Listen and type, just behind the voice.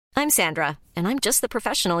I'm Sandra, and I'm just the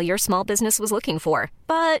professional your small business was looking for.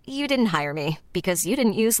 But you didn't hire me because you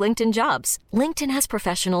didn't use LinkedIn Jobs. LinkedIn has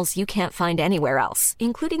professionals you can't find anywhere else,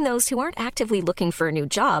 including those who aren't actively looking for a new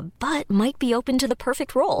job, but might be open to the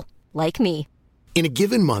perfect role, like me. In a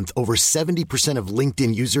given month, over 70% of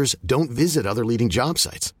LinkedIn users don't visit other leading job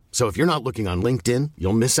sites. So if you're not looking on LinkedIn,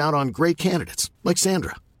 you'll miss out on great candidates like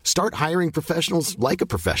Sandra. Start hiring professionals like a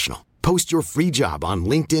professional. Post your free job on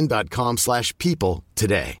linkedin.com/people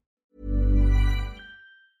today.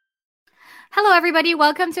 Hello, everybody.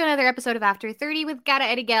 Welcome to another episode of After 30 with Cara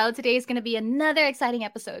Erigel. Today is going to be another exciting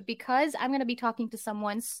episode because I'm going to be talking to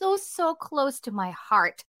someone so close to my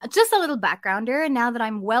heart. Just a little backgrounder. Now that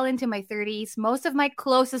I'm well into my 30s, most of my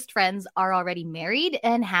closest friends are already married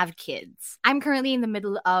and have kids. I'm currently in the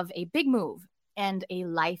middle of a big move and a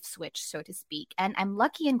life switch, so to speak. And I'm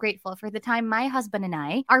lucky and grateful for the time my husband and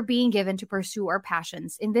I are being given to pursue our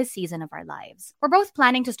passions in this season of our lives. We're both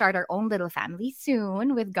planning to start our own little family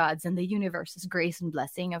soon, with God's and the universe's grace and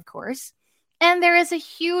blessing, of course. And there is a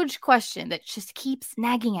huge question that just keeps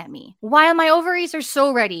nagging at me. While my ovaries are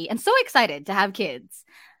so ready and so excited to have kids,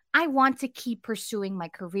 I want to keep pursuing my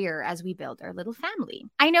career as we build our little family.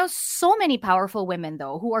 I know so many powerful women,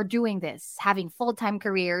 though, who are doing this, having full-time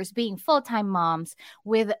careers, being full-time moms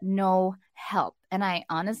with no help. And I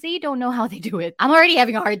honestly don't know how they do it. I'm already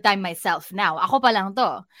having a hard time myself now. Ako pa lang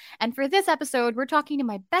to. And for this episode, we're talking to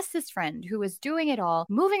my bestest friend who is doing it all,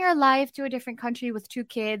 moving her life to a different country with 2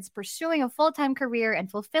 kids, pursuing a full-time career,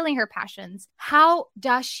 and fulfilling her passions. How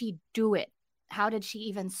does she do it? How did she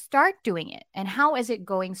even start doing it? And how is it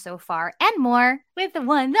going so far? And more with the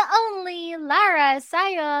one, the only, Lara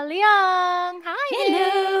Sayo Leong. Hi!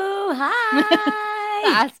 Hello!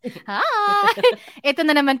 Hi! Hi! Ito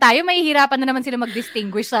na naman tayo. Mahihirapan na naman sila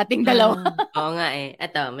mag-distinguish sa ating dalawa. Oo nga eh.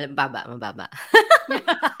 Ito, mababa.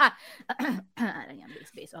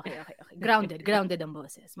 Base. Okay. Grounded ang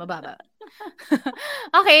boses. Mababa.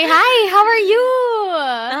 Okay, hi! How are you?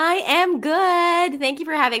 I am good. Thank you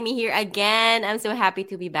for having me here again. I'm so happy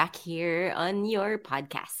to be back here on your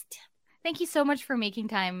podcast. Thank you so much for making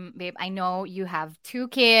time, babe. I know you have 2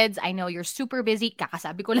 kids. I know you're super busy.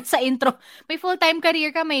 Kakasabi ko lang sa intro, may full-time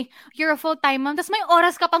career ka, you're a full-time mom, tapos may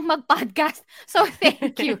oras ka pang mag-podcast. So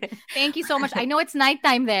thank you. Thank you so much. I know it's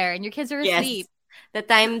nighttime there and your kids are asleep. Yes. The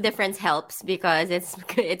time difference helps because it's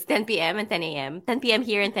 10 p.m. and 10 a.m. 10 p.m.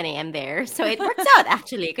 here and 10 a.m. there. So it works out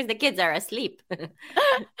actually because the kids are asleep.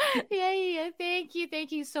 Yeah.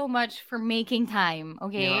 Thank you so much for making time.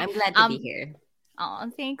 Okay. No, I'm glad to be here.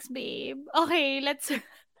 Oh, thanks, babe. Okay, let's...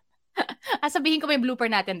 sabihin ko may blooper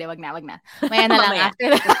natin. Wag na. Maya na lang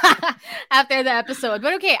after the episode.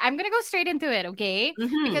 But okay, I'm gonna go straight into it, okay?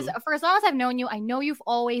 Mm-hmm. Because for as long as I've known you, I know you've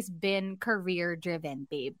always been career-driven,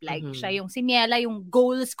 babe. Like, siya yung si Miela, yung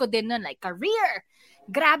goals ko din nun, like, career.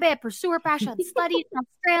 Grabe, pursue her passion, studied in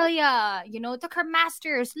Australia, took her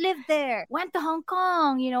master's, lived there, went to Hong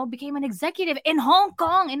Kong, became an executive in Hong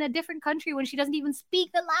Kong, in a different country when she doesn't even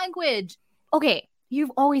speak the language. Okay,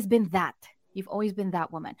 you've always been that. You've always been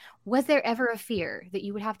that woman. Was there ever a fear that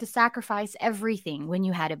you would have to sacrifice everything when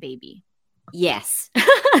you had a baby? Yes.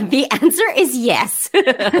 The answer is yes.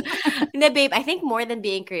 Babe, I think more than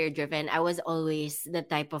being career-driven, I was always the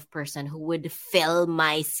type of person who would fill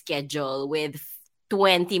my schedule with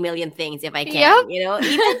 20 million things if I can. Yep.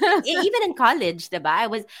 Even in college, diba? I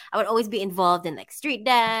would always be involved in like street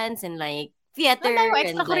dance and like theater and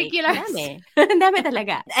like, dami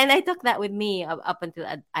talaga. And I took that with me up until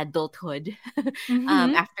adulthood.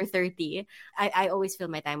 After 30, I always fill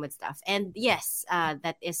my time with stuff. And yes,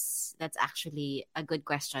 that's actually a good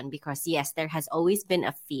question because yes, there has always been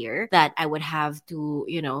a fear that I would have to,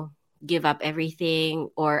 give up everything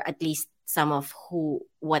or at least some of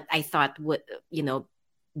what I thought would,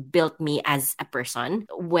 built me as a person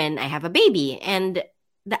when I have a baby. And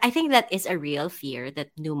I think that is a real fear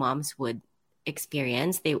that new moms would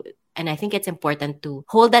experience. And I think it's important to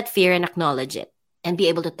hold that fear and acknowledge it and be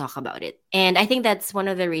able to talk about it. And I think that's one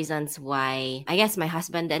of the reasons why I guess my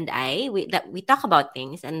husband and we talk about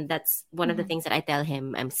things, and that's one of the things that I tell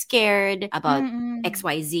him. I'm scared about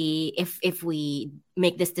XYZ. If we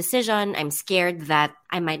make this decision, I'm scared that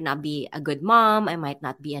I might not be a good mom, I might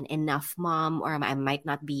not be an enough mom, or I might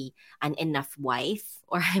not be an enough wife,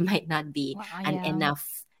 or I might not be an enough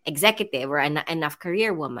executive or enough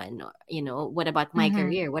career woman. What about my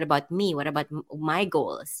career? What about me? What about my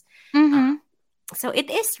goals? So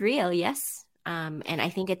it is real, yes. And I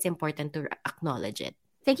think it's important to acknowledge it.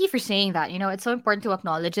 Thank you for saying that. It's so important to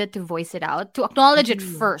acknowledge it, to voice it out, to acknowledge it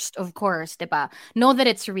first, of course, diba? Know that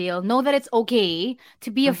it's real, know that it's okay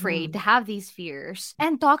to be afraid, to have these fears,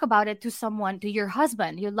 and talk about it to someone, to your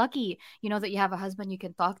husband. You're lucky, that you have a husband you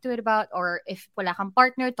can talk to it about, or if wala kang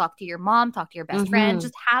partner, talk to your mom, talk to your best friend,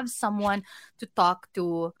 just have someone to talk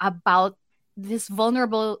to about this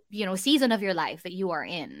vulnerable, season of your life that you are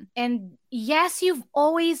in. And yes, you've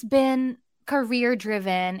always been career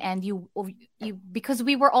driven, and you because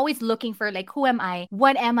we were always looking for like, who am I,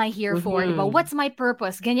 what am I here for, diba? What's my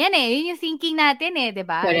purpose, ganyan yun yung thinking natin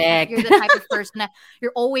diba? Correct. You're the type of person that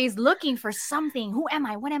you're always looking for something. Who am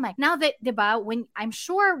I, what am I now? That diba, when I'm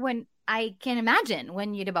sure, when I can imagine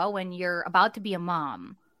when you're about to be a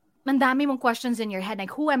mom, mandami mong questions in your head,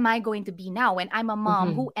 like, who am I going to be now when I'm a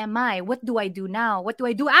mom? Who am I? What do I do now? What do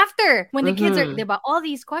I do after when the kids are, diba? All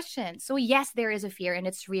these questions. So yes, there is a fear, and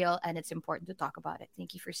it's real, and it's important to talk about it.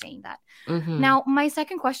 Thank you for saying that. Now, my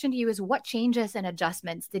second question to you is, what changes and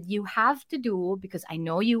adjustments did you have to do? Because I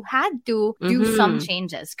know you had to do some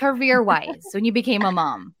changes career-wise when you became a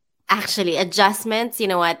mom. Actually, adjustments, you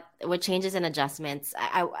know what changes and adjustments.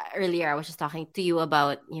 Earlier, I was just talking to you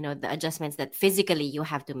about, the adjustments that physically you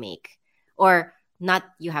have to make, or not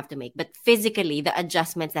you have to make, but physically the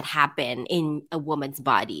adjustments that happen in a woman's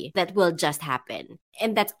body that will just happen.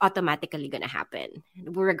 And that's automatically going to happen,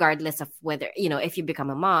 regardless of whether, if you become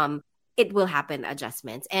a mom, it will happen,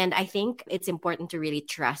 adjustments. And I think it's important to really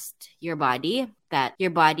trust your body, that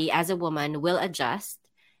your body as a woman will adjust.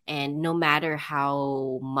 And no matter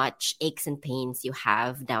how much aches and pains you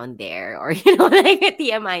have down there, or, like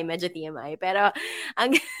TMI, medyo TMI. Pero,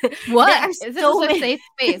 what? This is a safe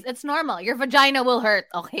space. It's normal. Your vagina will hurt,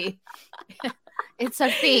 okay? It's a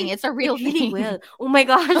thing. It's a real thing. It really will. Oh my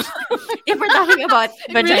gosh. If we're talking about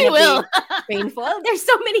vagina really painful, there's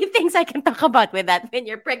so many things I can talk about with that when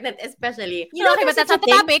you're pregnant, especially. Okay, but that's not the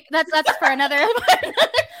topic. That's for another.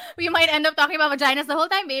 We might end up talking about vaginas the whole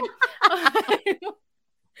time, babe.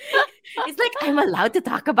 It's like, I'm allowed to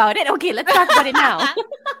talk about it. Okay, let's talk about it now.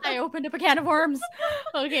 I opened up a can of worms.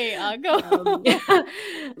 Okay, go.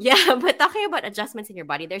 Yeah, but talking about adjustments in your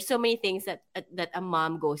body, there's so many things that a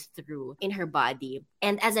mom goes through in her body.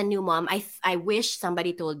 And as a new mom, I wish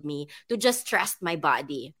somebody told me to just trust my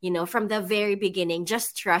body. From the very beginning,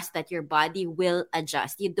 just trust that your body will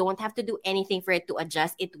adjust. You don't have to do anything for it to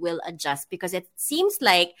adjust. It will adjust, because it seems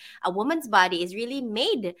like a woman's body is really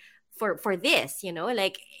made for this,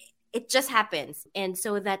 like it just happens. And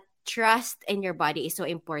so that trust in your body is so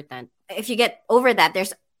important. If you get over that,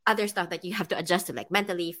 there's other stuff that you have to adjust to, like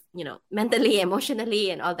mentally, emotionally,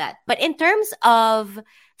 and all that. But in terms of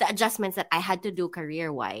the adjustments that I had to do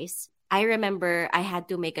career-wise, I remember I had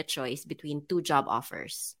to make a choice between 2 job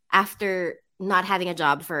offers after not having a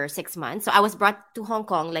job for 6 months. So I was brought to Hong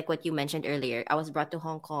Kong, like what you mentioned earlier. I was brought to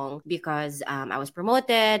Hong Kong because I was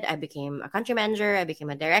promoted. I became a country manager. I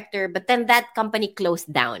became a director. But then that company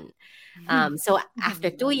closed down. So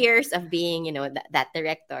after 2 years of being, that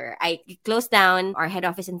director, I closed down. Our head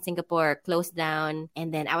office in Singapore closed down.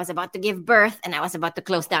 And then I was about to give birth, and I was about to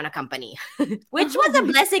close down a company, which was a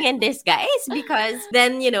blessing in disguise, because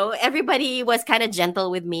then, everybody was kind of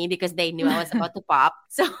gentle with me because they knew I was about to pop.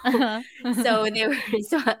 So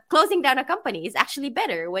closing down a company is actually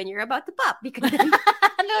better when you're about to pop, because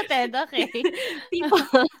noted. Okay. People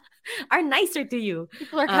are nicer to you.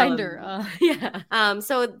 People are kinder. Yeah.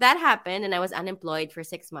 So that happened, and I was unemployed for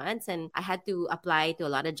 6 months, and I had to apply to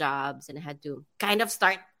a lot of jobs, and I had to kind of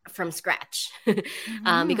start from scratch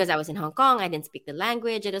because I was in Hong Kong. I didn't speak the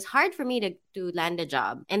language. It was hard for me to land a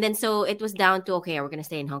job. And then so it was down to, okay, are we going to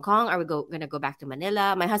stay in Hong Kong? Are we going to go back to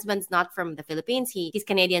Manila? My husband's not from the Philippines. He's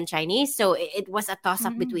Canadian Chinese. So it was a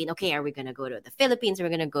toss-up between, okay, are we going to go to the Philippines? Are we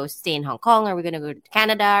going to go stay in Hong Kong? Are we going to go to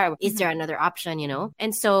Canada? Or is there another option,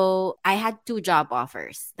 And so I had 2 job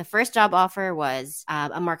offers. The first job offer was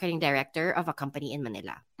a marketing director of a company in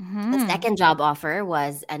Manila. The second job offer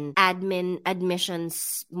was an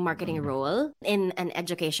admissions marketing role in the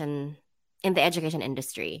education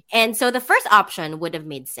industry. And so the first option would have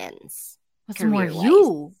made sense. What's more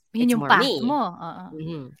you? It's more me.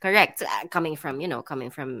 Correct. Coming from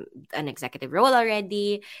an executive role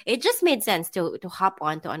already, it just made sense to hop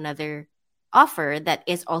on to another offer that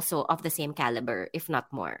is also of the same caliber, if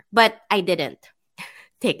not more. But I didn't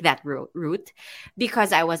take that route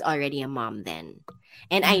because I was already a mom then.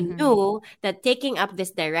 And I knew that taking up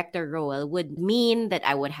this director role would mean that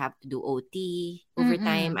I would have to do OT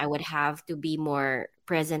overtime. I would have to be more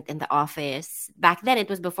present in the office. Back then, it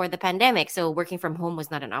was before the pandemic, so working from home was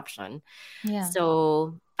not an option. Yeah.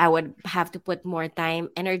 So I would have to put more time,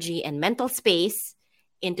 energy, and mental space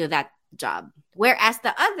into that job. Whereas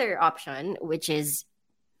the other option, which is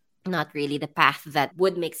not really the path that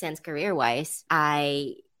would make sense career-wise,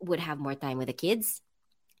 I would have more time with the kids.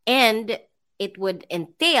 And it would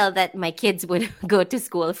entail that my kids would go to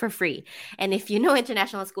school for free. And if you know,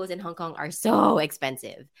 international schools in Hong Kong are so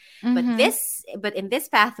expensive. But in this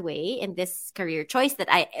pathway, in this career choice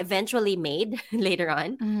that I eventually made later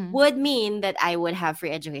on, would mean that I would have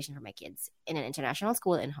free education for my kids in an international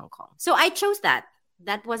school in Hong Kong. So I chose that.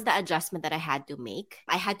 That was the adjustment that I had to make.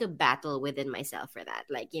 I had to battle within myself for that.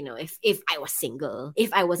 Like, if I was single,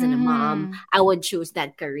 if I wasn't a mom, I would choose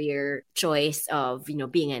that career choice of,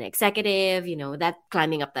 being an executive, that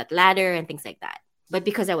climbing up that ladder and things like that. But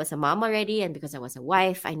because I was a mom already and because I was a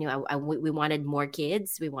wife, I knew we wanted more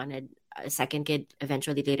kids. We wanted a second kid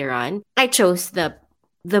eventually later on. I chose the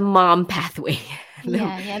mom pathway.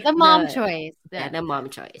 The mom choice. Yeah, the mom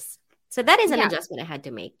choice. So that is an adjustment I had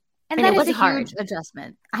to make. And that is a huge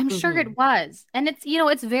adjustment. I'm sure it was. And it's,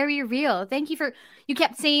 it's very real. Thank you you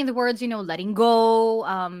kept saying the words, letting go,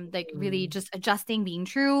 really just adjusting, being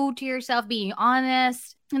true to yourself, being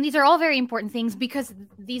honest. And these are all very important things because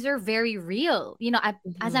these are very real.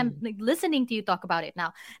 As I'm listening to you talk about it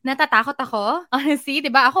now, natatakot ako. Honestly,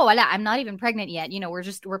 diba ako, wala. I'm not even pregnant yet.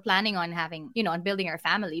 We're planning on having, on building our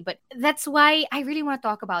family. But that's why I really want to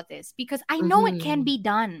talk about this because I know it can be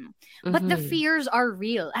done. But the fears are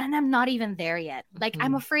real. And I'm not even there yet. Like,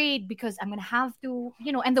 I'm afraid because I'm going to have to,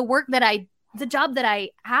 and the job that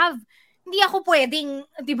I have, hindi ako pwedeng,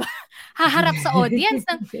 diba, haharap sa audience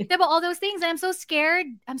ng, diba, all those things. And I'm so scared.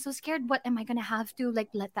 What am I gonna have to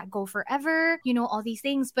let that go forever? All these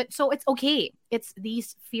things. But so it's okay.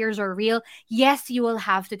 These fears are real. Yes, you will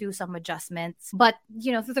have to do some adjustments. But,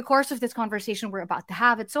 through the course of this conversation we're about to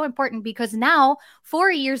have, it's so important because now,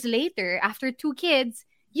 4 years later, after 2 kids,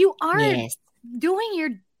 you are doing your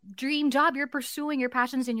dream job. You're pursuing your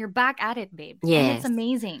passions and you're back at it, babe. Yes. And it's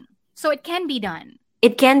amazing. So it can be done.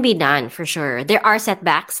 It can be done for sure. There are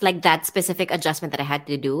setbacks like that specific adjustment that I had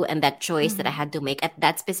to do and that choice that I had to make at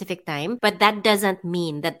that specific time. But that doesn't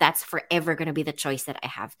mean that that's forever going to be the choice that I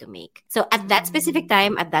have to make. So at that specific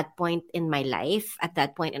time, at that point in my life, at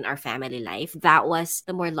that point in our family life, that was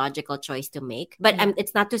the more logical choice to make. But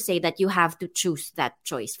it's not to say that you have to choose that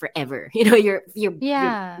choice forever. You're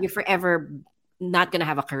forever not going to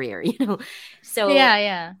have a career, So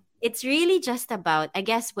it's really just about, I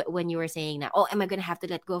guess, when you were saying that, am I going to have to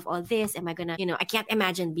let go of all this? Am I going to, I can't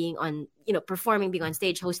imagine being on, performing, being on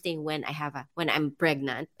stage, hosting when I'm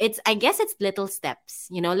pregnant. I guess it's little steps,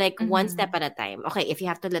 one step at a time. Okay, if you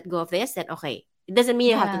have to let go of this, then okay. It doesn't mean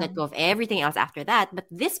you have to let go of everything else after that, but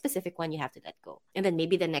this specific one you have to let go. And then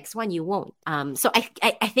maybe the next one you won't. So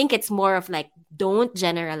I think it's more of like, don't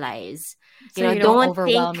generalize. So you don't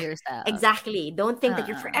overwhelm yourself. Exactly. Don't think that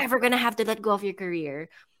you're forever going to have to let go of your career.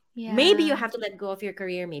 Yeah. Maybe you have to let go of your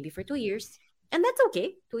career maybe for 2 years. And that's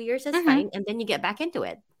okay. 2 years is fine. And then you get back into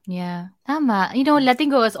it. Yeah. Tama. Letting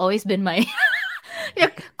go has always been my...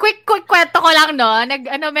 quick kwento ko lang, no?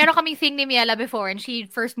 Meron kaming thing ni Miela before and she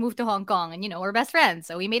first moved to Hong Kong and, we're best friends.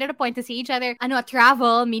 So we made it a point to see each other,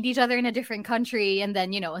 travel, meet each other in a different country and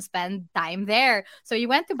then, spend time there. So you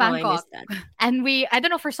went to Bangkok and I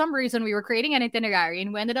don't know, for some reason we were creating an itinerary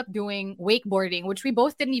and we ended up doing wakeboarding, which we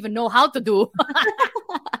both didn't even know how to do.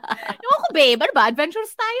 Babe, ano ba?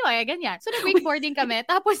 Adventures tayo ganyan. So nag-wakeboarding kami,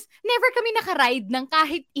 tapos never kami naka-ride ng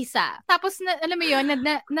kahit isa. Tapos, alam mo yun,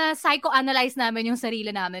 na psychoanalyze namin yung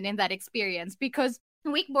sarili namin in that experience because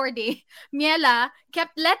wakeboarding, Miela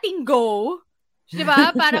kept letting go.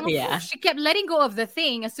 Diba? Parang she kept letting go of the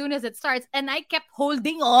thing as soon as it starts and I kept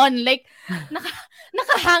holding on. Like,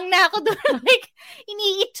 nakahang na ako doon. Like,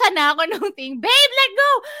 iniitsa na ako ng thing. Babe, let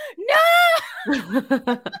go! No!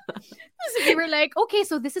 So we were like, okay,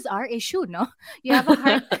 so this is our issue, no? You have a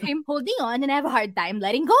hard time holding on and I have a hard time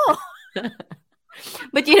letting go.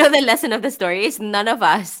 But the lesson of the story is none of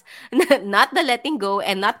us, not the letting go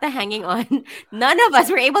and not the hanging on, none of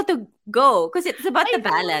us were able to go because it's about the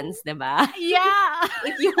balance, diba? Yeah.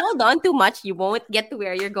 If you hold on too much, you won't get to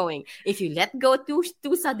where you're going. If you let go too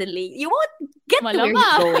suddenly, you won't get to where you're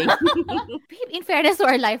going. Babe, in fairness to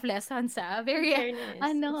our life lessons, very,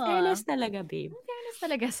 fairness talaga, babe. Fairness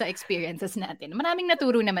talaga sa experiences natin. Maraming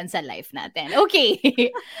naturo naman sa life natin.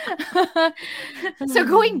 Okay. So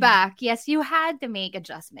going back, yes, you had to make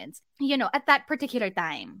adjustments, at that particular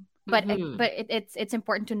time. But it's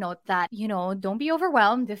important to note that, don't be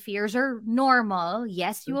overwhelmed. The fears are normal.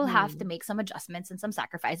 Yes, you will have to make some adjustments and some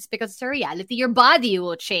sacrifices because it's a reality. Your body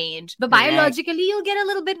will change. But biologically, you'll get a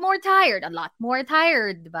little bit more tired, a lot more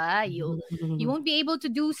tired. Diba? You won't be able to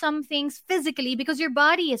do some things physically because your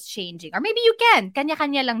body is changing. Or maybe you can.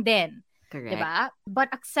 Kanya-kanya lang din. Correct. Diba?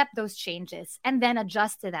 But accept those changes and then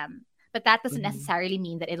adjust to them. but that doesn't necessarily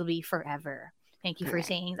mean that it'll be forever. Thank you for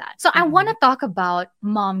saying that. So I want to talk about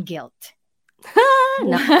mom guilt.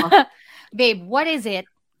 Babe, what is it?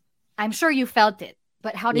 I'm sure you felt it,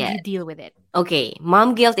 but how did you deal with it? Okay,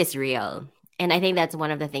 mom guilt is real. And I think that's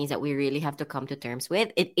one of the things that we really have to come to terms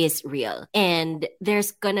with. It is real. And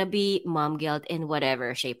there's gonna be mom guilt in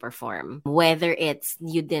whatever shape or form. Whether it's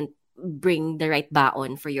you didn't bring the right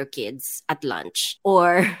baon for your kids at lunch,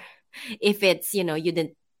 or if it's,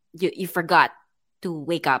 you forgot to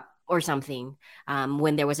wake up or something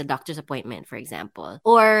when there was a doctor's appointment, for example.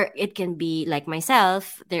 Or it can be like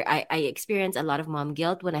myself. I experienced a lot of mom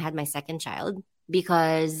guilt when I had my second child,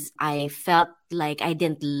 because I felt like I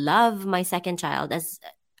didn't love my second child as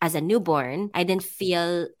a newborn. I didn't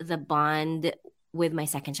feel the bond with my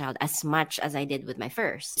second child as much as I did with my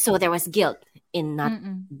first. So there was guilt in not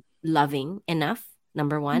loving enough,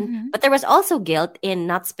 number one. But there was also guilt in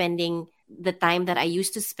not spending the time that I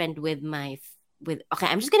used to spend with okay,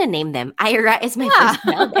 I'm just gonna name them. Ira is my first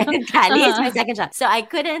child, and Callie is my second child. So I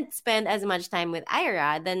couldn't spend as much time with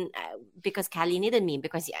Ira because Callie needed me,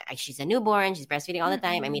 because she's a newborn, she's breastfeeding all the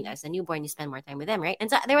time. I mean, as a newborn, you spend more time with them, right? And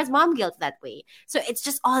so there was mom guilt that way. So it's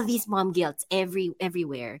just all these mom guilts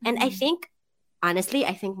everywhere. And I think, honestly,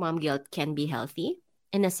 mom guilt can be healthy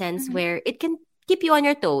in a sense where it can keep you on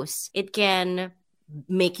your toes. It can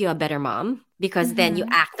make you a better mom, because then you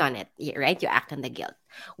act on it, right? You act on the guilt.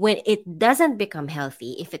 When it doesn't become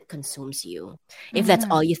healthy, if it consumes you, if that's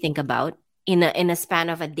all you think about, in a span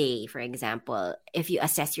of a day, for example, if you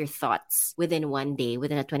assess your thoughts within one day,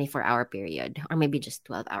 within a 24-hour period, or maybe just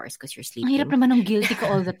 12 hours because you're sleeping. Mahirap naman ng guilty ka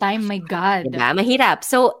all the time. My God. Diba? Mahirap.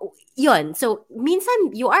 So, yun. So,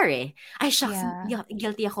 minsan, you are Ay, shucks,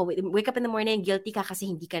 guilty ako. Wake up in the morning, guilty ka kasi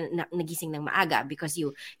hindi ka nagising ng maaga because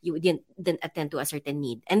you didn't attend to a certain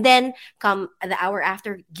need. And then, come the hour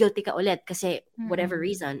after, guilty ka ulit kasi whatever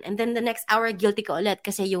reason. And then the next hour, guilty ka ulit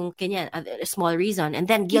kasi yung kanyan, a small reason. And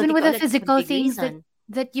then guilty even with ka the ulit physical things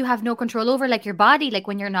that you have no control over, like your body, like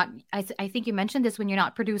when you're not, I think you mentioned this, when you're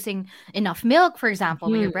not producing enough milk, for example,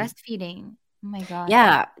 when you're breastfeeding. Oh my God.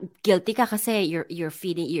 Yeah, guilty ka kasi you're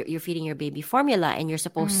feeding your baby formula, and you're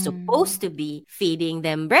supposed to be feeding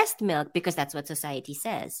them breast milk because that's what society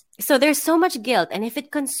says. So there's so much guilt, and if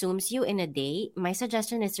it consumes you in a day, my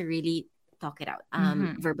suggestion is to really talk it out.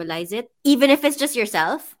 Verbalize it. Even if it's just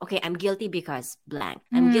yourself. Okay, I'm guilty because blank.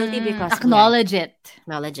 I'm guilty because acknowledge it.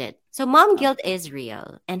 Acknowledge it. So mom guilt is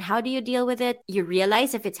real. And how do you deal with it? You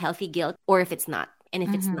realize if it's healthy guilt or if it's not. And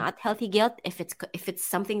if it's not healthy guilt, if it's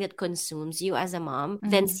something that consumes you as a mom,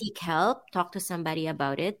 then seek help. Talk to somebody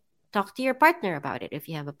about it. Talk to your partner about it if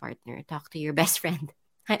you have a partner. Talk to your best friend.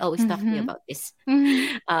 I always talk to you about this.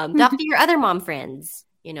 Talk to your other mom friends.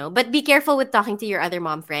 But be careful with talking to your other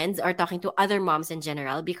mom friends or talking to other moms in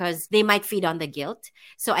general, because they might feed on the guilt.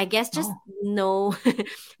 So I guess just know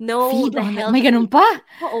feed the on health. May ganun pa?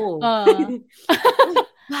 Oo.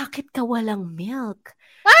 Bakit ka walang milk?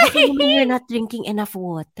 Baka naman you're not drinking enough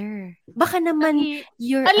water. Baka naman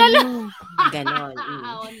you're ganon.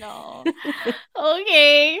 Oh no.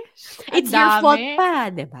 Okay. It's your fault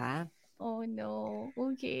pa, diba? Oh no.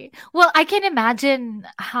 Okay. Well, I can imagine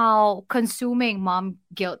how consuming mom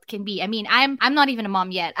guilt can be. I mean, I'm not even a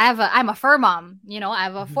mom yet. I'm a fur mom. I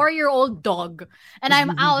have a 4-year-old dog, and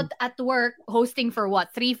I'm out at work hosting for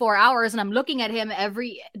 3-4 hours, and I'm looking at him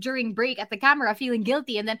during break at the camera, feeling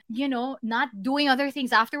guilty, and then not doing other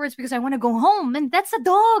things afterwards because I want to go home. And that's a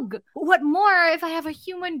dog. What more if I have a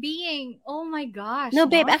human being? Oh my gosh. No,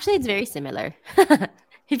 babe. Actually, it's very similar.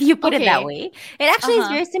 If you put it that way, it actually is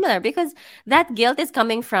very similar, because that guilt is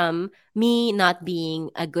coming from me not being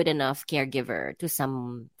a good enough caregiver to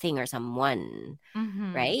something or someone,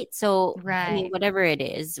 right? So, I mean, whatever it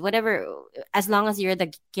is, as long as you're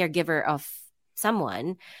the caregiver of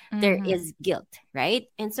someone, there is guilt, right?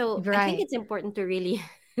 And so I think it's important to really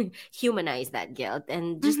humanize that guilt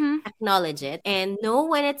and just acknowledge it and know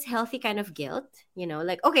when it's healthy kind of guilt.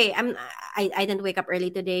 Like, okay, I didn't wake up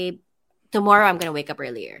early today. Tomorrow I'm gonna wake up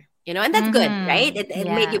earlier, and that's good, right? It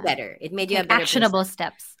made you better. It made you a better actionable person.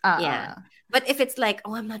 Steps. Yeah, but if it's like,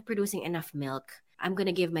 I'm not producing enough milk, I'm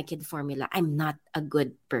gonna give my kid formula, I'm not a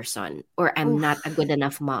good person, or I'm not a good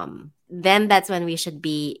enough mom, then that's when we should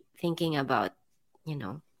be thinking about,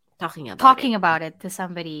 talking about it to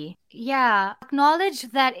somebody. Yeah, acknowledge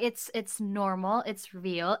that it's normal, it's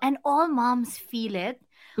real, and all moms feel it.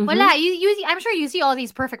 Wala, I'm sure you see all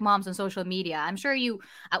these perfect moms on social media. I'm sure you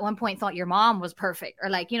at one point thought your mom was perfect, or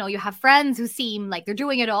like, you have friends who seem like they're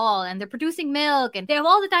doing it all and they're producing milk and they have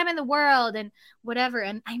all the time in the world and whatever.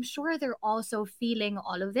 And I'm sure they're also feeling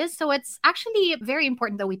all of this. So it's actually very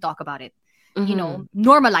important that we talk about it.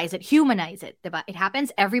 normalize it, humanize it. Diba? It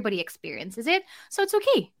happens. Everybody experiences it. So it's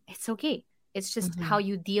okay. It's okay. It's just how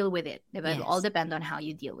you deal with it. Diba? Yes. It'll all depend on how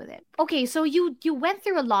you deal with it. Okay, so you went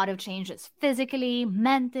through a lot of changes physically,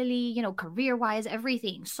 mentally, career-wise,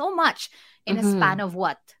 everything. So much in a span of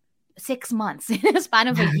what? 6 months, in a span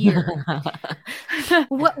of a year.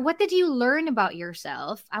 What did you learn about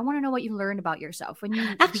yourself? I want to know what you learned about yourself when you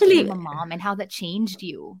became a mom and how that changed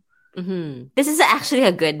you. This is actually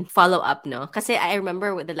a good follow-up, no? Because I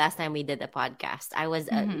remember the last time we did a podcast, I was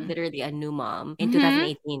literally a new mom in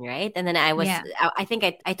 2018, right? And then I think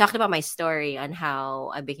I talked about my story on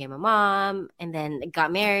how I became a mom and then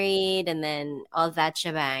got married and then all that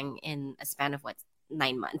shebang in a span of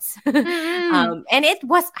 9 months. And it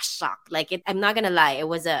was a shock. I'm not gonna lie, it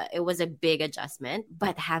was a big adjustment.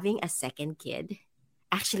 But having a second kid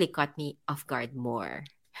actually caught me off guard more.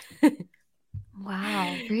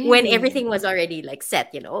 Wow, really? When everything was already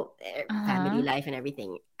set, family life and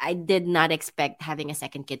everything. I did not expect having a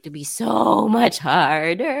second kid to be so much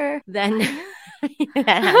harder than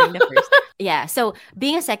having the first. Yeah, so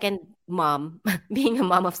being a second mom, being a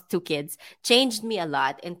mom of 2 kids, changed me a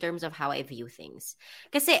lot in terms of how I view things.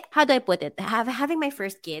 Kasi, how do I put it? Having my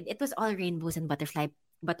first kid, it was all rainbows and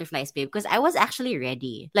butterflies, babe, because I was actually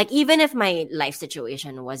ready. Even if my life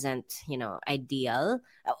situation wasn't, ideal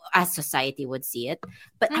as society would see it,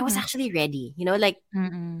 but I was actually ready.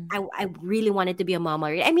 I really wanted to be a mom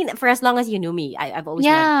already. I mean, for as long as you knew me, I've always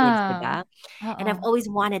loved kids, diba? And I've always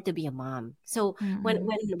wanted to be a mom. So when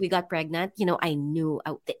we got pregnant, I knew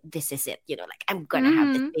this is it. I'm gonna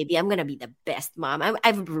have this baby. I'm gonna be the best mom.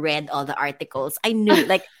 I've read all the articles. I knew,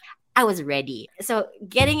 I was ready. So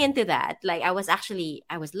getting into that, I was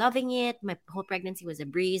loving it. My whole pregnancy was a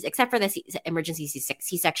breeze, except for the emergency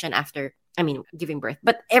C-section after, giving birth.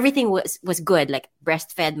 But everything was good.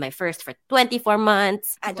 Breastfed my first for 24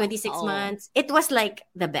 months, 26 months. It was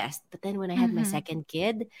the best. But then when I had my second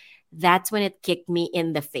kid, that's when it kicked me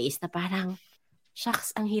in the face na parang,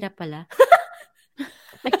 shucks, ang hirap pala.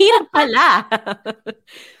 Ang hirap pala.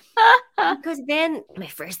 Because then my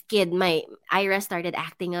first kid, my Ira started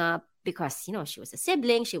acting up because, she was a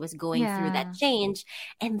sibling. She was going through that change.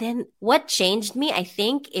 And then what changed me, I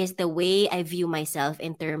think, is the way I view myself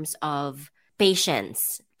in terms of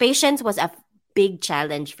patience. Patience was a big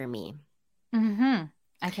challenge for me.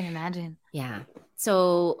 I can imagine. Yeah.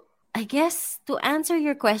 So I guess to answer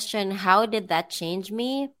your question, how did that change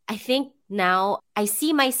me? I think now I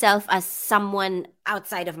see myself as someone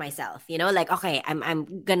outside of myself, okay,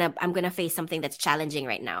 I'm gonna face something that's challenging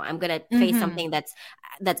right now. I'm gonna face something that's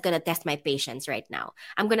gonna test my patience right now.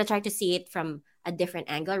 I'm gonna try to see it from a different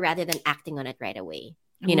angle rather than acting on it right away.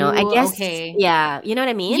 I guess, yeah, you know what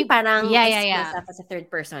I mean? Parang myself as a third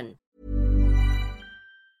person.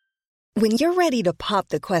 When you're ready to pop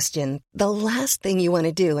the question, the last thing you want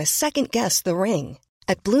to do is second guess the ring.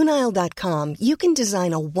 At BlueNile.com, you can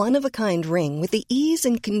design a one-of-a-kind ring with the ease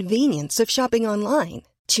and convenience of shopping online.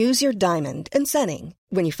 Choose your diamond and setting.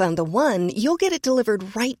 When you find the one, you'll get it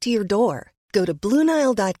delivered right to your door. Go to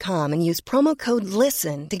BlueNile.com and use promo code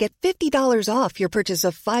LISTEN to get $50 off your purchase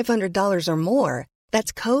of $500 or more.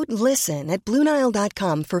 That's code LISTEN at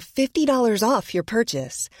BlueNile.com for $50 off your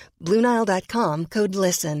purchase. BlueNile.com, code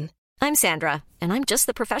LISTEN. I'm Sandra, and I'm just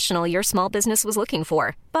the professional your small business was looking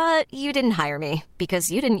for. But you didn't hire me because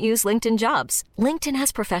you didn't use LinkedIn Jobs. LinkedIn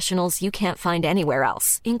has professionals you can't find anywhere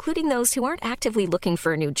else, including those who aren't actively looking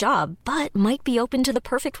for a new job, but might be open to the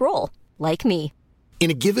perfect role, like me. In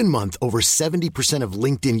a given month, over 70% of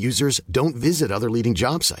LinkedIn users don't visit other leading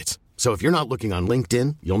job sites. So if you're not looking on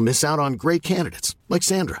LinkedIn, you'll miss out on great candidates like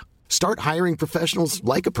Sandra. Start hiring professionals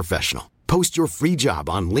like a professional. Post your free job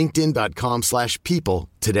on linkedin.com/people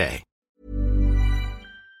today.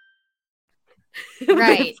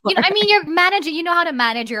 Right. You're managing, you know how to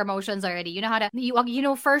manage your emotions already. You know how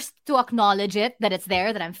to, first to acknowledge it, that it's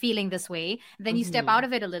there, that I'm feeling this way. Then you step out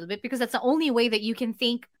of it a little bit because that's the only way that you can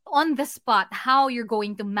think on the spot how you're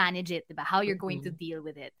going to manage it, diba? How you're going to deal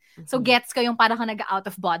with it. So gets ko yung parang ka nag-out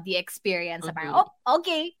of body experience. Parang,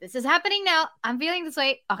 okay, this is happening now. I'm feeling this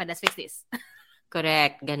way. Okay, let's fix this.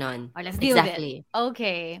 Correct. Ganon. Or let's deal with it.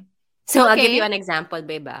 Okay. So I'll give you an example,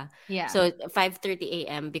 babe. Yeah. So 5:30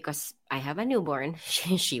 a.m. because I have a newborn.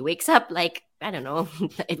 She wakes up I don't know,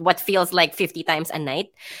 what feels like 50 times a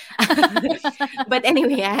night. But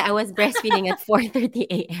anyway, I was breastfeeding at 4:30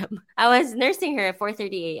 a.m. I was nursing her at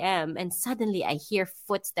 4:30 a.m. and suddenly I hear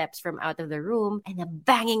footsteps from out of the room and a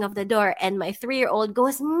banging of the door. And my 3-year-old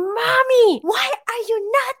goes, "Mommy, why are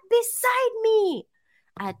you not beside me?"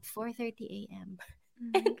 At 4:30 a.m.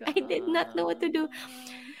 And I did not know what to do.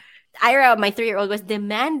 Ira, my 3-year-old, was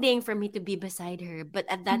demanding for me to be beside her. But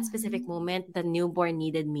at that specific moment, the newborn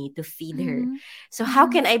needed me to feed her. So how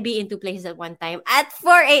can I be in 2 places at one time at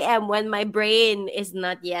 4 a.m. when my brain is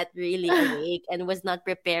not yet really awake and was not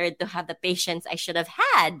prepared to have the patience I should have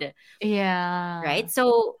had? Yeah. Right?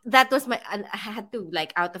 So that was I had to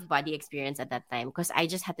like out of body experience at that time, because I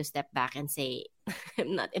just had to step back and say,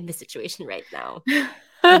 I'm not in this situation right now.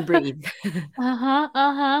 And breathe.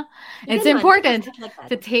 It's important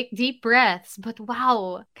to take deep breaths. But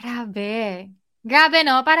wow, grabe,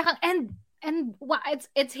 no. Parang and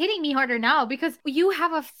it's hitting me harder now because you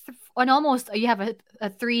have you have a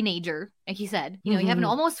 3-nager, like you said. You know, you have an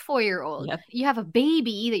almost 4-year-old. Yep. You have a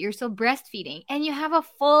baby that you're still breastfeeding, and you have a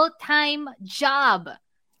full-time job.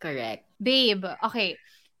 Correct, babe. Okay.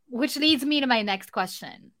 Which leads me to my next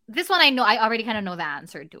question. This one I already kind of know the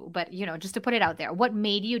answer to, but you know, just to put it out there, what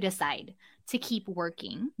made you decide to keep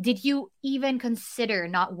working? Did you even consider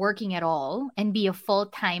not working at all and be a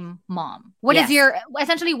full-time mom? What is your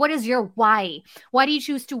why? Why do you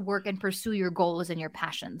choose to work and pursue your goals and your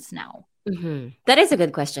passions now? That is a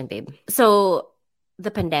good question, babe. So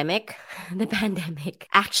the pandemic,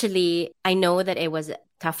 actually, I know that it was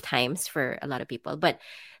tough times for a lot of people, but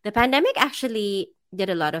the pandemic actually did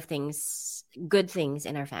a lot of things, good things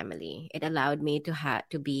in our family. It allowed me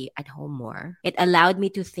to be at home more. It allowed me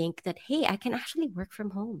to think that, hey, I can actually work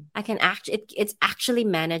from home. It's actually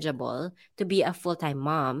manageable to be a full-time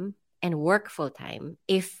mom and work full-time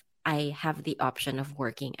if I have the option of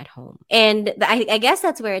working at home. And I guess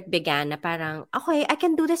that's where it began, na parang, okay, I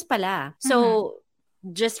can do this pala. So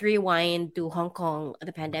just rewind to Hong Kong,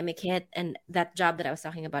 the pandemic hit, and that job that I was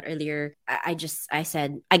talking about earlier, I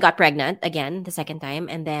said I got pregnant again the second time,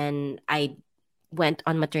 and then I went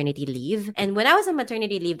on maternity leave. And when I was on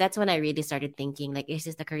maternity leave, that's when I really started thinking, like, is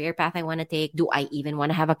this the career path I want to take? Do I even want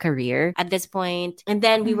to have a career at this point? And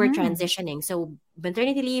then we were transitioning. So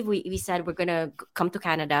maternity leave, we said we're going to come to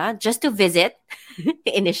Canada just to visit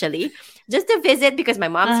initially. Just to visit because my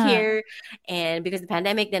mom's here. And because the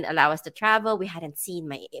pandemic didn't allow us to travel, we hadn't seen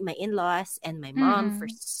my in-laws and my mom for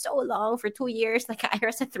so long, for 2 years. Like, I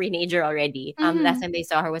was a 3-nager already. Last time they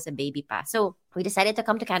saw her was a baby pa. So we decided to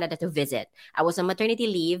come to Canada to visit. I was on maternity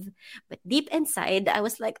leave, but deep inside, I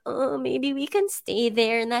was like, oh, maybe we can stay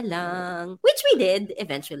there na lang. Which we did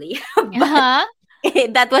eventually. But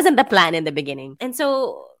that wasn't the plan in the beginning. And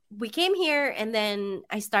so we came here, and then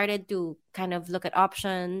I started to kind of look at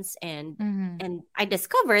options, and I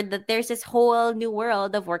discovered that there's this whole new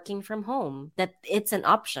world of working from home, that it's an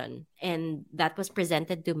option. And that was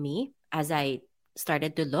presented to me as I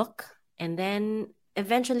started to look. And then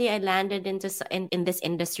eventually I landed in this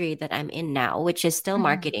industry that I'm in now, which is still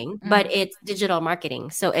marketing, but it's digital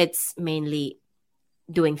marketing. So it's mainly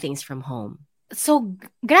doing things from home. So,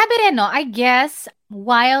 grabe rin, no? I guess,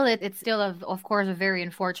 while it's still, of course, a very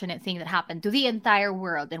unfortunate thing that happened to the entire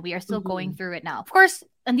world, and we are still going through it now. Of course,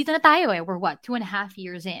 andito na tayo eh. We're 2.5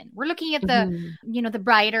 years in. We're looking at the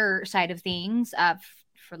brighter side of things,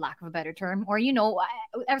 for lack of a better term, or,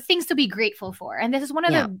 things to be grateful for. And this is one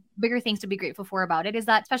of the bigger things to be grateful for about it, is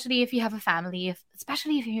that especially if you have a family,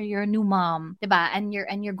 especially if you're a new mom, diba? And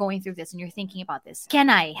you're going through this and you're thinking about this, can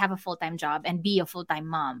I have a full-time job and be a fulltime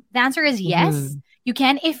mom? The answer is yes. You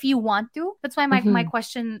can if you want to. That's why my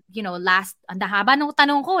question, last, ang haba ng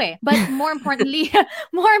tanong ko eh. But more importantly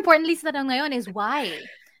sa tanong ngayon is why?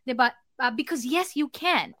 Diba? Because yes, you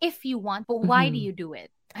can if you want, but why do you do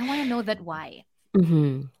it? I want to know that why.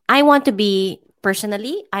 I want to be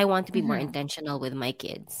more intentional with my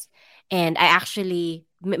kids. And I actually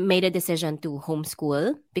made a decision to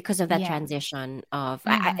homeschool because of that transition of,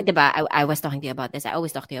 I was talking to you about this. I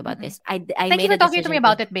always talk to you about this. Thank you for talking to me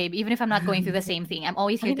about it, babe. Even if I'm not going through the same thing, I'm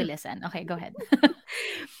always here to listen. Okay, go ahead.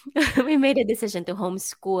 We made a decision to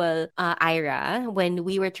homeschool Ira when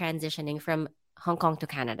we were transitioning from Hong Kong to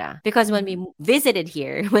Canada, because when we visited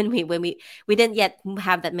here, when we didn't yet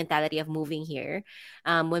have that mentality of moving here,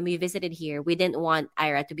 when we visited here, we didn't want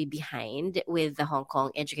Ira to be behind with the Hong Kong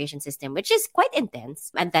education system, which is quite intense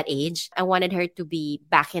at that age. I wanted her to be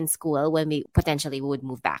back in school when we potentially would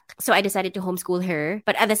move back. So I decided to homeschool her,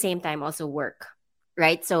 but at the same time also work,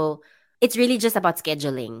 right? So it's really just about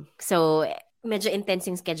scheduling. So medyo intense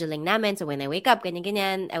yung scheduling namin. So when I wake up,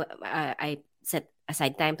 ganyan, I set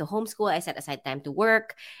aside time to homeschool, I set aside time to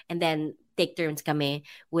work, and then take turns kami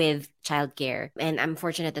with childcare. And I'm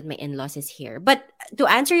fortunate that my in-laws is here. But to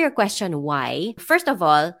answer your question, why? First of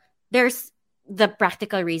all, there's the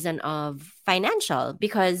practical reason of financial,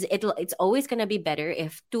 because it's always going to be better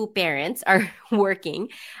if two parents are working,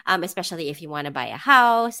 especially if you want to buy a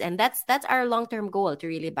house. And that's our long-term goal, to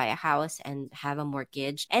really buy a house and have a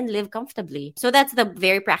mortgage and live comfortably. So that's the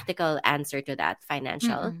very practical answer to that,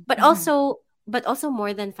 financial. But also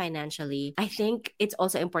more than financially, I think it's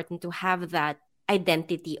also important to have that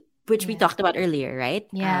identity, which we talked about earlier, right?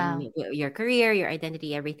 Yeah. Your career, your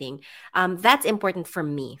identity, everything. That's important for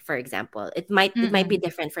me, for example. It might be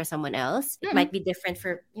different for someone else. It might be different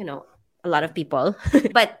for, a lot of people.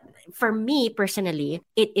 But for me personally,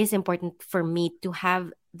 it is important for me to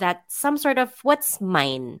have that some sort of what's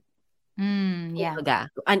mine. Yeah.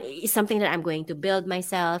 And it's something that I'm going to build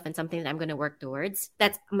myself and something that I'm going to work towards.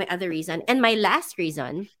 That's my other reason. And my last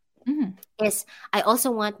reason is I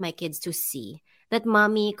also want my kids to see that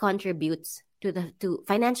mommy contributes to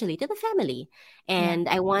financially to the family. And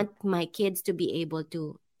I want my kids to be able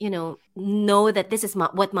to, know that this is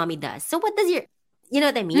what mommy does. So what does you know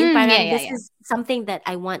what I mean? This is something that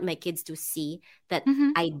I want my kids to see that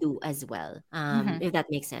I do as well. If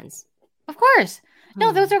that makes sense. Of course.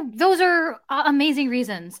 No, those are amazing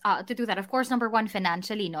reasons to do that. Of course, number one,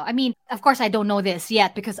 financially. No, I mean, of course, I don't know this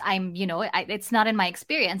yet because I'm, it's not in my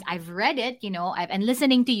experience. I've read it, and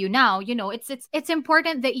listening to you now, it's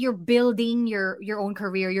important that you're building your own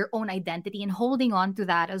career, your own identity, and holding on to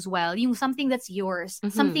that as well. Something that's yours,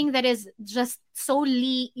 something that is just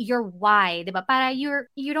solely your why, diba? Para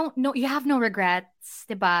you don't know, you have no regrets,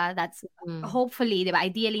 diba? That's hopefully, diba?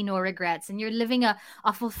 Ideally, no regrets, and you're living a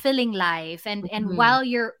fulfilling life, and while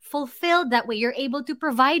you're fulfilled that way, you're able to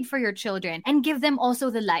provide for your children and give them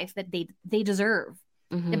also the life that they deserve.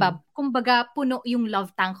 Diba? Kumbaga, puno yung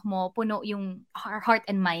love tank mo, puno yung heart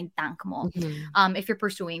and mind tank mo. If you're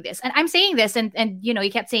pursuing this. And I'm saying this, and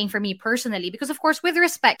you kept saying for me personally, because of course, with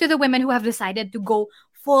respect to the women who have decided to go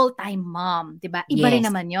full-time mom, diba? Iba rin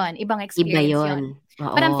naman yon, ibang experience yon.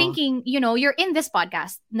 But I'm thinking, you're in this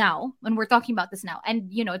podcast now, and we're talking about this now,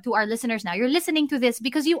 and to our listeners now, you're listening to this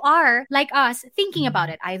because you are like us thinking about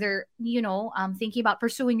it, either thinking about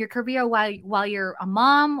pursuing your career while you're a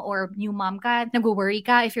mom or new mom ka, nag-worry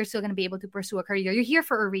ka if you're still going to be able to pursue a career. You're here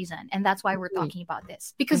for a reason, and that's why we're talking about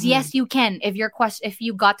this. Because yes, you can. If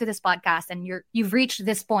you got to this podcast and you've reached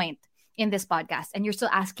this point in this podcast and you're still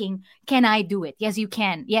asking, can I do it? Yes, you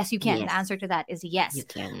can. Yes, you can. Yes. The answer to that is yes. You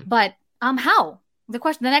can. But how? The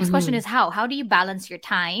next question is how? How do you balance your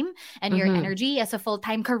time and your energy as a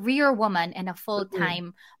full-time career woman and a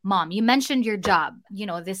full-time mom? You mentioned your job,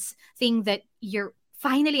 this thing that you're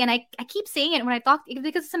finally, and I keep saying it when I talk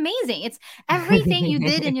because it's amazing. It's everything you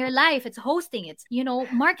did in your life. It's hosting, it's,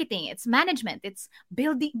 marketing, it's management, it's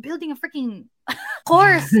building a freaking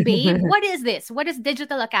course, babe. What is this? What is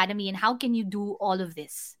Digital Academy and how can you do all of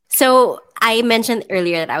this? So I mentioned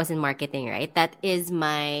earlier that I was in marketing, right? That is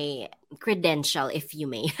my credential, if you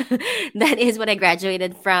may. That is what I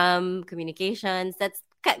graduated from, communications. That's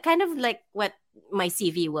kind of like what my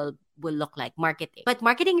CV will look like, marketing. But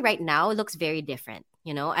marketing right now looks very different,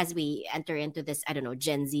 as we enter into this, I don't know,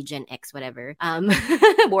 Gen Z, Gen X, whatever,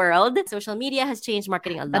 world. Social media has changed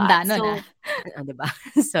marketing a lot. Diba?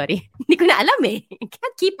 Sorry. Hindi ko na alam eh. I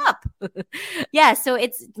can't keep up. Yeah, so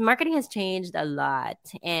marketing has changed a lot.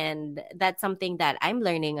 And that's something that I'm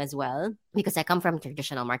learning as well because I come from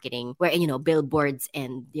traditional marketing where, billboards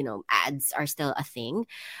and, ads are still a thing.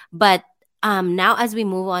 But now as we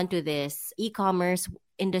move on to this e-commerce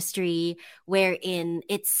industry wherein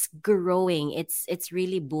it's growing, it's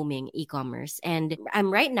really booming, e-commerce. And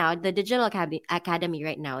I'm right now, the Digital Academy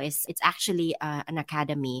right now it's actually an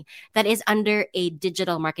academy that is under a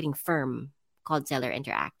digital marketing firm called Seller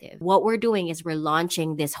Interactive. What we're doing is we're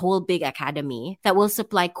launching this whole big academy that will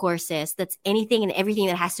supply courses that's anything and everything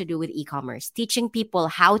that has to do with e-commerce, teaching people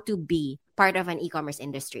how to be part of an e-commerce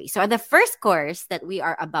industry. So the first course that we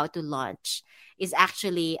are about to launch is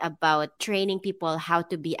actually about training people how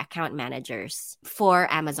to be account managers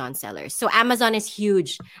for Amazon sellers. So Amazon is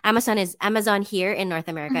huge. Amazon here in North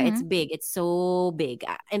America. It's big. It's so big.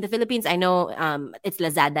 In the Philippines, I know it's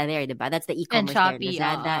Lazada there, diba? That's the e-commerce there.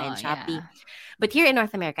 Lazada and Shopee. Yeah. But here in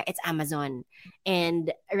North America, it's Amazon.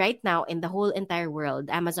 And right now, in the whole entire world,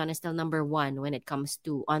 Amazon is still number one when it comes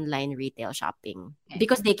to online retail shopping.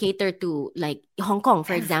 Because they cater to, like, Hong Kong,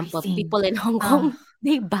 for example. People in Hong Kong,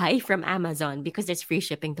 they buy from Amazon because there's free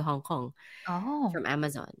shipping to Hong Kong from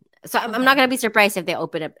Amazon. So I'm not going to be surprised if they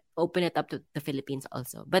open it up to the Philippines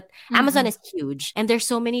also. But Amazon is huge. And there's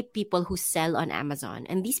so many people who sell on Amazon.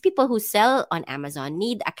 And these people who sell on Amazon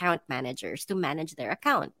need account managers to manage their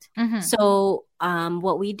account. So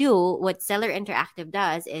what Seller Interactive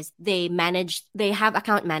does is they have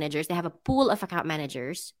account managers. They have a pool of account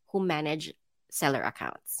managers who manage seller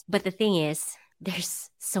accounts. But the thing is, there's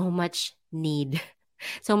so much need,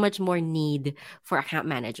 so much more need for account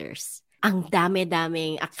managers. Ang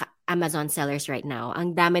dami-daming Amazon sellers right now.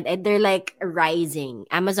 They're like rising.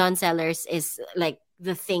 Amazon sellers is like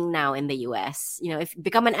the thing now in the US. If you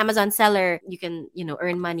become an Amazon seller, you can,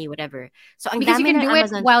 earn money, whatever. So because you can do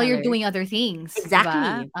Amazon it while sellers, you're doing other things.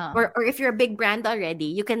 exactly. Or if you're a big brand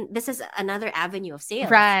already, this is another avenue of sales.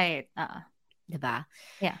 Right. Diba?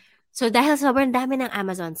 Yeah. So dahil sobrang dami ng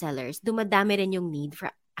Amazon sellers, dumadami rin yung need for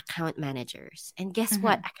account managers. And guess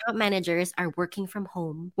what? Account managers are working from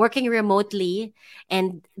home, working remotely.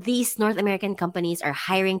 And these North American companies are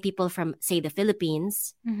hiring people from, say, the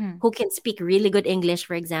Philippines who can speak really good English,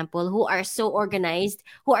 for example, who are so organized,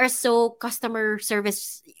 who are so customer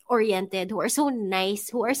service oriented, who are so nice,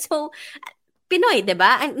 who are so Pinoy,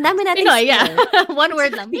 diba? Ang dami nating Pinoy, skills. yeah. One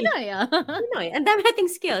word lang. Pinoy, yeah. Pinoy. Ang dami nating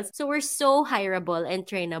skills. So we're so hireable and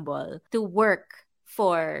trainable to work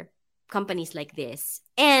for companies like this.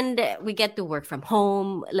 And we get to work from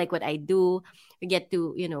home, like what I do. We get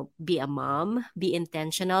to, be a mom, be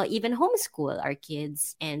intentional, even homeschool our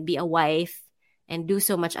kids, and be a wife, and do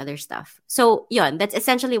so much other stuff. So, that's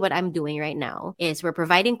essentially what I'm doing right now, is we're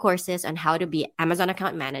providing courses on how to be Amazon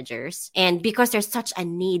account managers. And because there's such a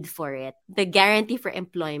need for it, the guarantee for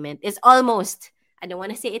employment is almost, I don't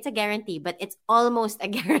want to say it's a guarantee, but it's almost a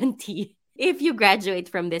guarantee if you graduate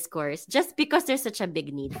from this course, just because there's such a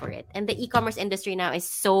big need for it. And the e-commerce industry now is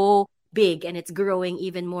so big and it's growing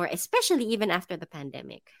even more, especially even after the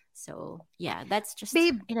pandemic. So, yeah, that's just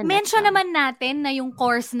Babe, mention naman natin na yung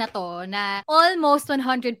course na to, na almost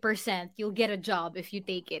 100% you'll get a job if you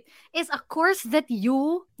take it, is a course that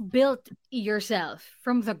you built yourself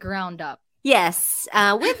from the ground up. Yes,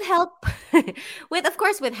 with help,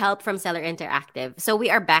 with help from Seller Interactive. So we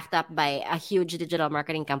are backed up by a huge digital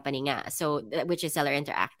marketing company nga, which is Seller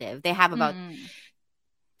Interactive. They have about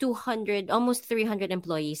 200, almost 300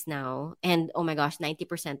 employees now. And oh my gosh,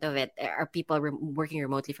 90% of it are people working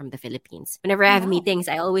remotely from the Philippines. Whenever I have meetings,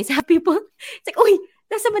 I always have people, it's like, uy,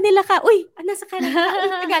 nasa Manila ka, uy, nasa Canada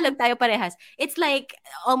ka, Tagalog tayo parehas. It's like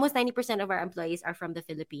almost 90% of our employees are from the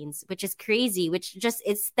Philippines, which is crazy, which just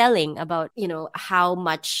is telling about, how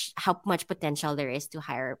much potential there is to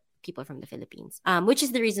hire people from the Philippines. Which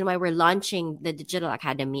is the reason why we're launching the Digital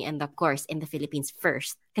Academy and the course in the Philippines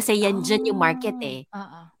first. Kasi yan dyan yung market eh.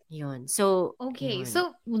 Yun. So, okay. Yun.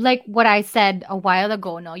 So, like what I said a while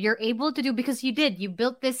ago, no, you're able to do, because you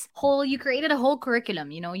built you created a whole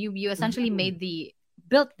curriculum, you essentially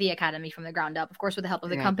built the academy from the ground up, of course, with the help of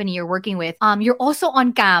the company you're working with. You're also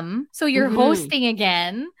on cam, so you're hosting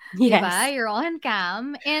again. Yes. Diba? You're on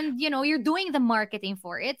cam, and you're doing the marketing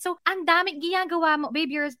for it. So, ang daming ginagawa mo,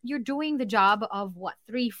 babe. You're doing the job of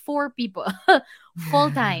 3-4 people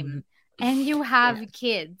full time. And you have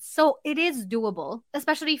kids. So it is doable,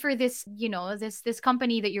 especially for this, this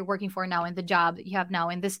company that you're working for now, and the job that you have now,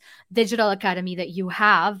 and this digital academy that you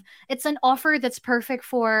have. It's an offer that's perfect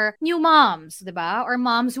for new moms, diba? Or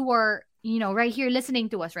moms who are, right here listening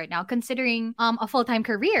to us right now, considering a full-time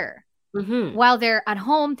career. While they're at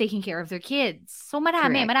home taking care of their kids. So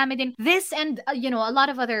marami din. This and, a lot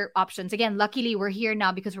of other options. Again, luckily we're here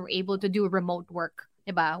now because we're able to do remote work.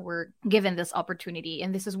 Diba? We're given this opportunity, and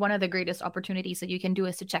this is one of the greatest opportunities that you can do,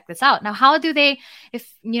 is to check this out. Now, how do they,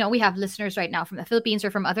 if we have listeners right now from the Philippines or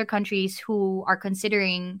from other countries who are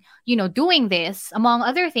considering doing this, among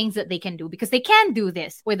other things that they can do, because they can do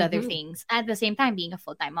this with other things at the same time being a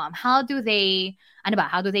full-time mom, how do they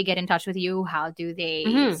get in touch with you? How do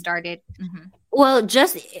they start it? Well,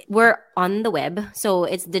 we're on the web, so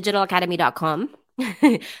it's digitalacademy.com.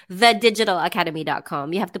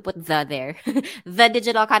 thedigitalacademy.com. You have to put the there.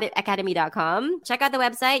 thedigitalacademy.com. Check out the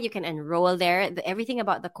website. You can enroll there. Everything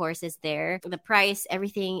about the course is there. The price,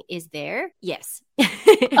 everything is there. Yes.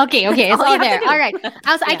 Okay. It's all there. All right.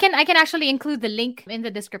 I can actually include the link in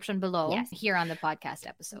the description below here on the podcast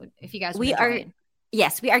episode if you guys want to join.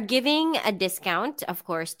 Yes, we are giving a discount, of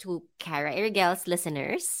course, to Cara Irigel's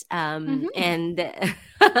listeners. And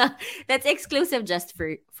that's exclusive just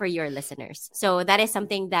for your listeners. So that is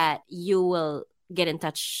something that you will get in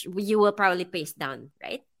touch. You will probably paste down,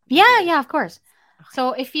 right? Yeah, of course.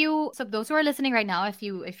 So those who are listening right now, if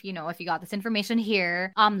you got this information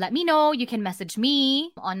here, let me know. You can message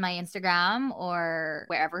me on my Instagram or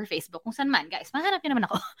wherever, Facebook, kung saan man, guys. Mahanap niyo naman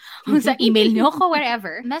ako. Kung sa email niyo ako,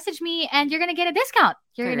 wherever. Message me and you're gonna get a discount.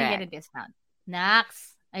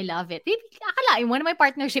 Nax. I love it. Akalain mo na may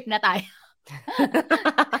partnership na tayo. At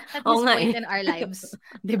this point in our lives.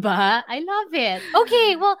 Diba? I love it.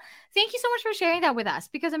 Okay, well, thank you so much for sharing that with us,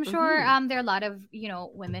 because I'm sure there are a lot of,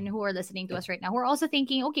 women who are listening to us right now who are also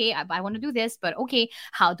thinking, okay, I want to do this, but okay,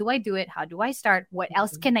 how do I do it? How do I start? What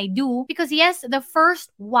else can I do? Because yes, the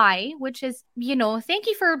first why, which is, thank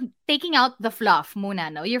you for taking out the fluff,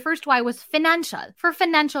 muna, no? Your first why was financial, for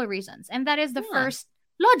financial reasons. And that is the first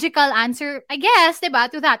logical answer, I guess,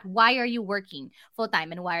 diba, to that. Why are you working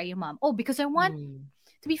full-time and why are you mom? Oh, because I want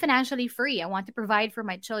to be financially free. I want to provide for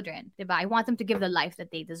my children. Diba? I want them to give the life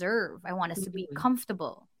that they deserve. I want us to be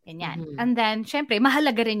comfortable. Ganyan. And then, syempre,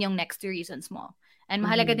 mahalaga rin yung next two reasons mo. And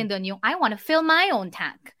mahalaga din dun yung, I want to fill my own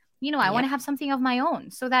tank. I want to have something of my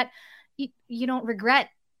own so that you don't regret,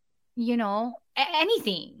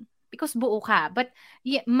 anything. Because buo ka. But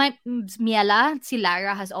yeah, Miela, si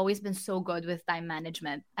Lara has always been so good with time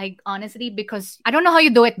management. I honestly, because I don't know how you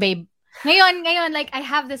do it, babe. Ngayon, like I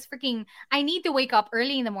have this I need to wake up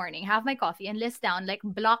early in the morning, have my coffee, and list down, like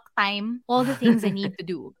block time, all the things I need to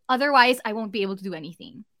do. Otherwise, I won't be able to do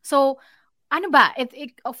anything. So, ano ba?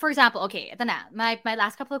 For example, okay, ito na. My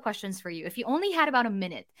last couple of questions for you. If you only had about a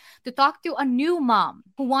minute to talk to a new mom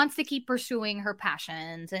who wants to keep pursuing her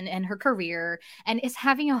passions and her career and is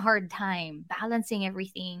having a hard time balancing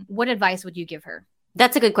everything, what advice would you give her?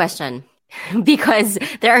 That's a good question. Because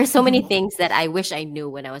there are so many things that I wish I knew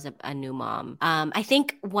when I was a new mom. I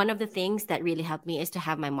think one of the things that really helped me is to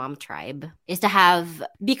have my mom tribe.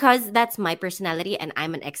 Because that's my personality and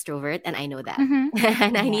I'm an extrovert and I know that.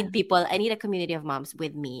 And I need people, I need a community of moms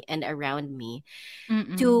with me and around me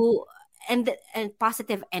to... And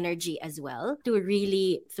positive energy as well, to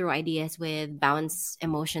really throw ideas with, bounce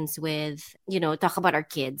emotions with, talk about our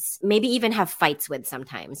kids, maybe even have fights with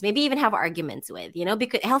sometimes, maybe even have arguments with,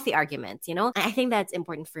 because healthy arguments, I think that's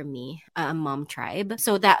important for me, a mom tribe.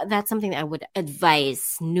 So that's something that I would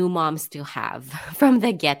advise new moms to have from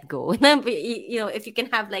the get-go. If you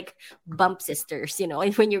can have like bump sisters,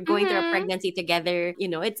 when you're going through a pregnancy together,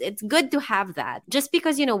 it's good to have that. Just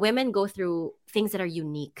because, women go through things that are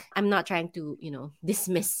unique. I'm not trying to,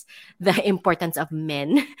 dismiss the importance of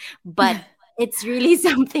men, but it's really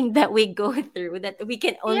something that we go through that we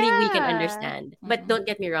can understand. But don't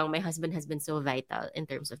get me wrong, my husband has been so vital in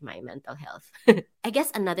terms of my mental health. I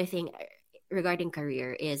guess another thing regarding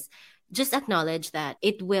career is just acknowledge that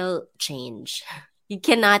it will change. You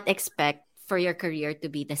cannot expect for your career to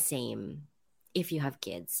be the same if you have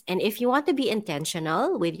kids. And if you want to be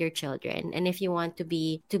intentional with your children, and if you want to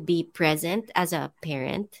be present as a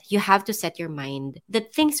parent, you have to set your mind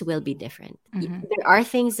that things will be different. There are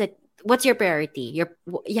things that, what's your priority?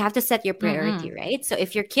 You have to set your priority, right? So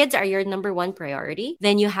if your kids are your number one priority,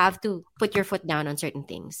 then you have to put your foot down on certain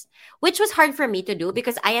things, which was hard for me to do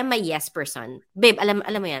because I am a yes person. Babe, alam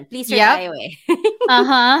mo yan. Please tayo eh.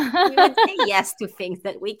 We would say yes to things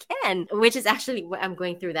that we can, which is actually what I'm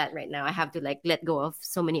going through that right now. I have to let go of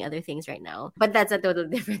so many other things right now. But that's a total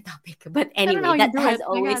different topic. But anyway, that has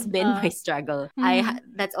always been my struggle.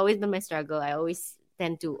 That's always been my struggle. I always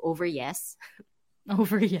tend to over yes.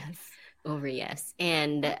 Over yes.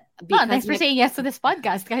 And because thanks for saying yes to this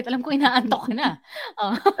podcast. Kahit alam ko inaantok na.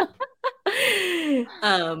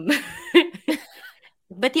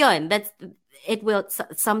 But yun,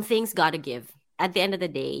 some things gotta give. At the end of the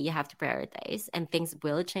day, you have to prioritize and things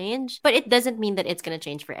will change. But it doesn't mean that it's gonna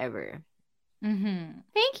change forever. Thank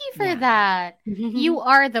you for that. You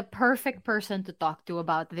are the perfect person to talk to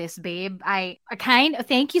about this, babe.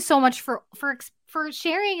 Thank you so much for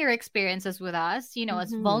sharing your experiences with us,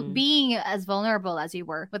 as being as vulnerable as you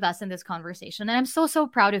were with us in this conversation. And I'm so, so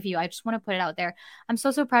proud of you. I just want to put it out there. I'm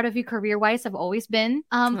so, so proud of you career-wise. I've always been.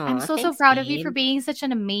 I'm so proud of you for being such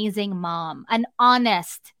an amazing mom, an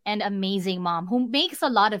honest and amazing mom who makes a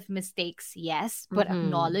lot of mistakes, yes, but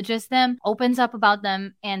acknowledges them, opens up about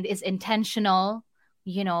them, and is intentional,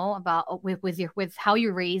 about with how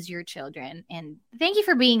you raise your children. And thank you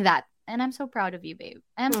for being that. And I'm so proud of you, babe.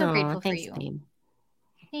 I'm so grateful for you. Babe.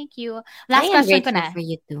 Thank you. Last question ko na. For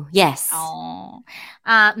you too. Yes.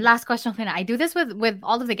 Last question ko na. I do this with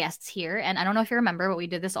all of the guests here, and I don't know if you remember, but we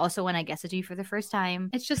did this also when I guested you for the first time.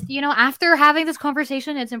 It's just, after having this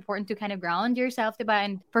conversation, it's important to kind of ground yourself, diba?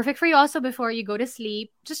 And perfect for you also before you go to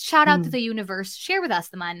sleep. Just shout out to the universe. Share with us,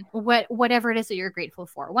 naman, whatever it is that you're grateful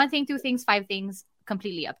for. 1 thing, 2 things, 5 things,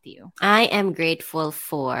 completely up to you. I am grateful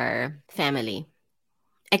for family,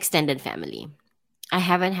 extended family. I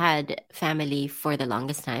haven't had family for the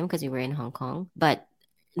longest time because we were in Hong Kong. But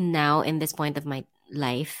now in this point of my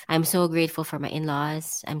life. I'm so grateful for my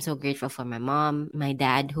in-laws. I'm so grateful for my mom, my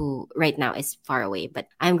dad, who right now is far away, but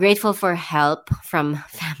I'm grateful for help from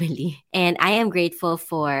family. And I am grateful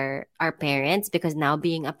for our parents, because now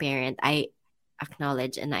being a parent, I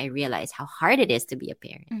acknowledge and I realize how hard it is to be a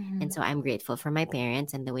parent. And so I'm grateful for my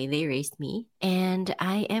parents and the way they raised me. And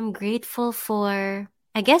I am grateful for,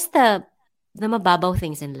 I guess, the mababaw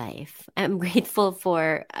things in life. I'm grateful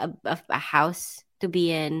for a house to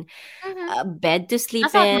be in, a bed to sleep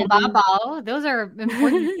in. Mababaw. Those are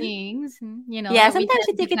important things, you know. Yeah, sometimes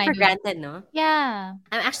you take it for granted, no? Yeah.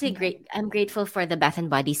 I'm actually I'm grateful for the Bath and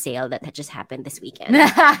Body sale that had just happened this weekend.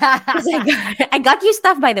 I got you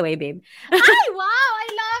stuff, by the way, babe. Ay, wow! I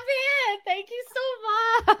love it! Thank you so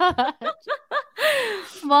much!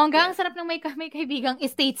 Bongga, ang sarap ng may kaibigang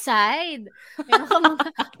stateside.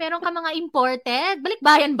 Meron ka mga imported.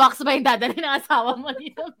 Balikbayan box ba yung dadali ng asawa mo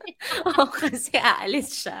dito? Kasi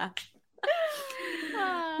aalis siya.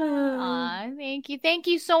 Thank you. Thank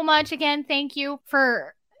you so much again. Thank you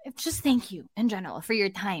in general for your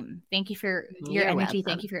time. Thank you for your energy. Welcome.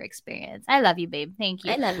 Thank you for your experience. I love you, babe. Thank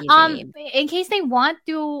you. I love you, babe. In case they want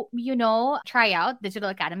to, try out Digital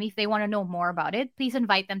Academy, if they want to know more about it, please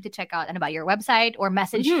invite them to check out and about your website or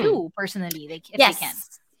message you personally if they can.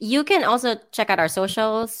 You can also check out our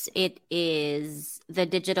socials. It is the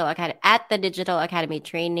Digital Academy at the Digital Academy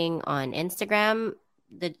Training on Instagram,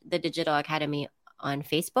 the Digital Academy on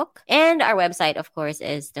Facebook. And our website, of course,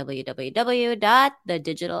 is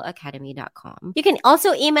www.thedigitalacademy.com. You can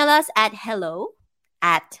also email us at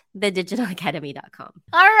hello@thedigitalacademy.com.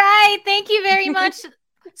 All right. Thank you very much,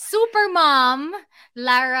 Super Mom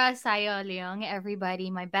Lara Sayo Leong,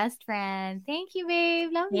 everybody, my best friend. Thank you,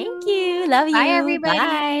 babe. Love you. Thank you. Love you. Bye, everybody.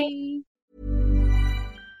 Bye.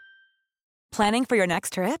 Planning for your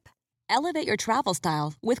next trip? Elevate your travel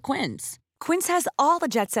style with Quince. Quince has all the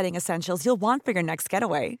jet-setting essentials you'll want for your next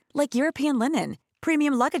getaway, like European linen,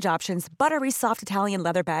 premium luggage options, buttery soft Italian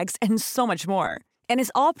leather bags, and so much more. And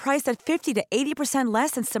is all priced at 50 to 80% less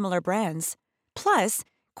than similar brands. Plus,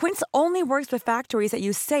 Quince only works with factories that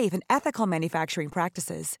use safe and ethical manufacturing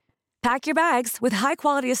practices. Pack your bags with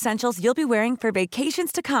high-quality essentials you'll be wearing for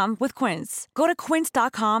vacations to come with Quince. Go to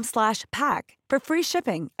quince.com/pack for free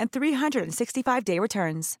shipping and 365-day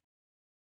returns.